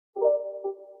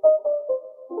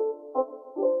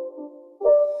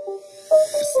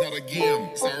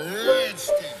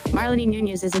Marleny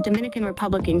Nunez is a Dominican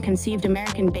Republican-conceived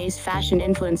American-based fashion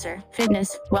influencer,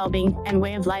 fitness, well-being, and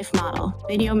way-of-life model,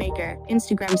 video maker,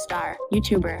 Instagram star,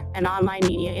 YouTuber, and online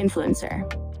media influencer.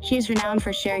 She is renowned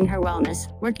for sharing her wellness,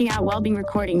 working out, well-being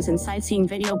recordings, and sightseeing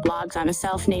video blogs on a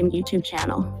self-named YouTube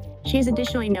channel. She is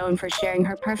additionally known for sharing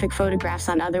her perfect photographs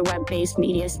on other web-based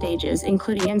media stages,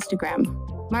 including Instagram.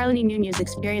 Marleny Nunez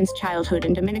experienced childhood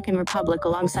in Dominican Republic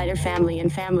alongside her family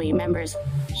and family members.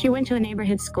 She went to a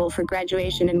neighborhood school for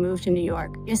graduation and moved to New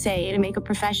York, USA to make a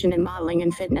profession in modeling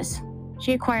and fitness.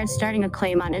 She acquired starting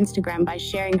acclaim on Instagram by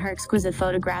sharing her exquisite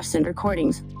photographs and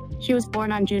recordings. She was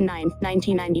born on June 9,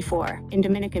 1994, in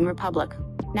Dominican Republic.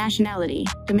 Nationality: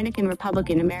 Dominican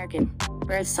Republican American.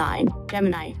 Birth sign: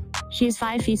 Gemini. She is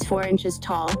 5 feet 4 inches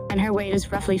tall, and her weight is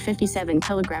roughly 57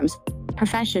 kilograms.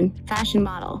 Profession: fashion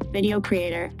model, video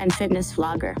creator, and fitness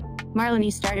vlogger.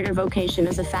 Marleny started her vocation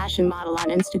as a fashion model on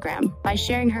Instagram by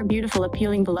sharing her beautiful,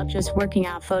 appealing, voluptuous working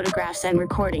out photographs and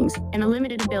recordings. In a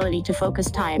limited ability to focus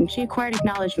time, she acquired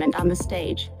acknowledgement on the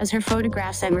stage, as her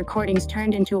photographs and recordings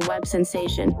turned into a web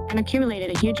sensation and accumulated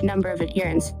a huge number of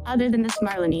adherents. Other than this,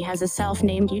 Marleny has a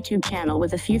self-named YouTube channel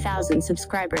with a few thousand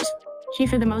subscribers. She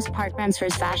for the most part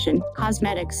transfers fashion,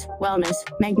 cosmetics, wellness,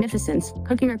 magnificence,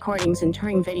 cooking recordings, and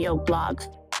touring video blogs.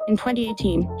 In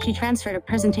 2018, she transferred a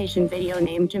presentation video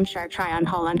named Gymshark Try-On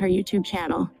Haul on her YouTube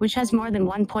channel, which has more than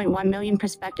 1.1 million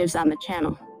perspectives on the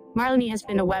channel. Marleny has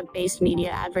been a web-based media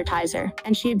advertiser,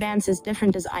 and she advances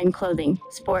different design clothing,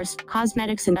 sports,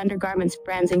 cosmetics, and undergarments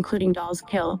brands including Dolls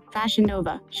Kill, Fashion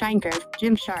Nova, Shine Curve,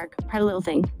 Gymshark,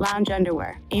 Pretty Lounge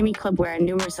Underwear, Amy Clubwear, and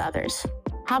numerous others.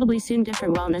 Probably soon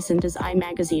different wellness and design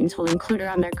magazines will include her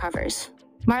on their covers.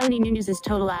 Marleny Nunez's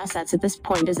total assets at this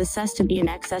point is assessed to be in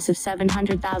excess of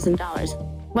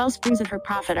 $700,000. Wellsprings of her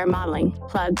profit are modeling,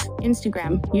 plugs,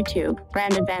 Instagram, YouTube,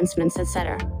 brand advancements,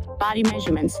 etc. Body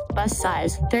measurements: bust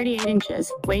size 38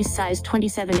 inches, waist size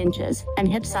 27 inches,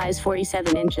 and hip size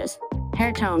 47 inches.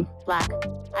 Hair tone: black.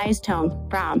 Eyes tone: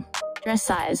 brown. Dress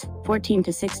size: 14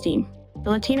 to 16. The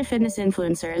Latina fitness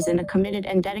influencer is in a committed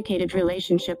and dedicated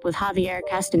relationship with Javier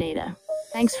Castaneda.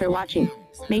 Thanks for watching.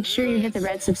 Make sure you hit the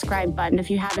red subscribe button if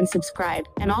you haven't subscribed,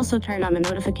 and also turn on the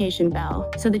notification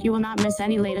bell so that you will not miss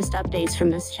any latest updates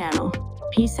from this channel.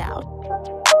 Peace out.